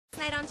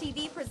Night on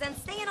TV presents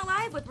Staying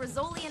Alive with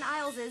Rizzoli and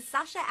Iles'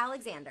 Sasha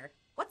Alexander.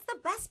 What's the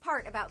best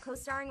part about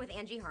co-starring with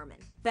Angie Harmon?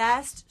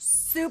 Best,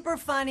 super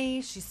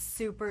funny. She's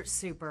super,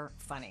 super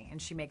funny,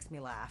 and she makes me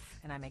laugh,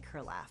 and I make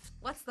her laugh.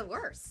 What's the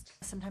worst?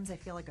 Sometimes I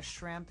feel like a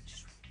shrimp.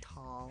 She's really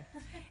tall.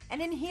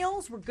 And in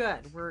heels, we're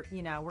good. We're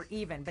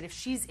even. But if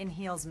she's in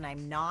heels and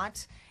I'm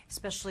not,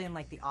 especially in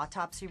like the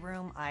autopsy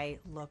room, I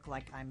look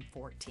like I'm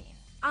 14.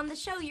 On the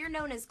show, you're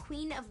known as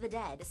Queen of the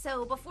Dead.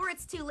 So before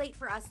it's too late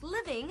for us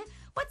living,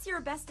 what's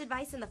your best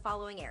advice in the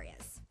following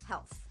areas?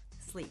 Health,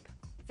 Sleep,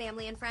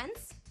 family and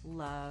friends,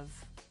 love,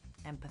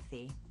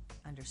 empathy,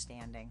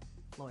 understanding,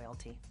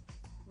 loyalty,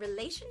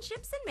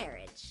 relationships and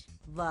marriage,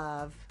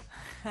 love,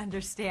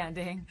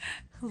 understanding,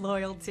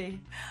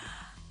 loyalty,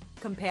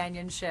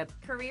 companionship,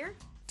 career.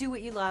 Do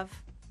what you love.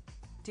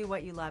 Do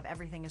what you love.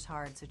 Everything is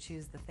hard, so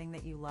choose the thing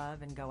that you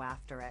love and go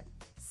after it.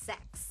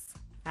 Sex.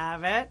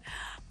 Have it.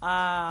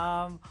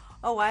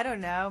 Oh, I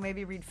don't know.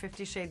 Maybe read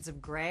 50 Shades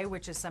of Grey,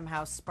 which has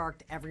somehow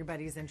sparked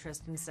everybody's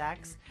interest in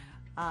sex.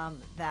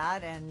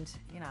 That and,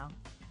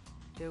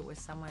 do it with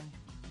someone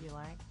you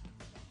like.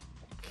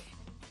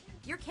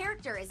 Your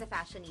character is a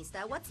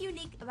fashionista. What's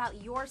unique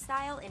about your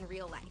style in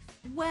real life?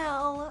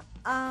 Well,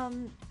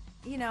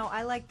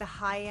 I like the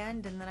high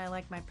end, and then I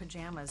like my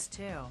pajamas,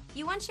 too.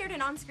 You once shared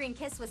an on-screen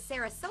kiss with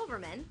Sarah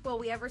Silverman. Will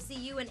we ever see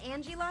you and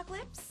Angie lock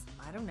lips?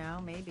 I don't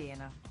know. Maybe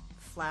in a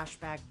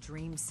flashback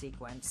dream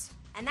sequence.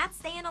 And that's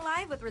Staying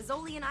Alive with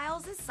Rizzoli and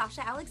Iles'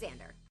 Sasha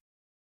Alexander.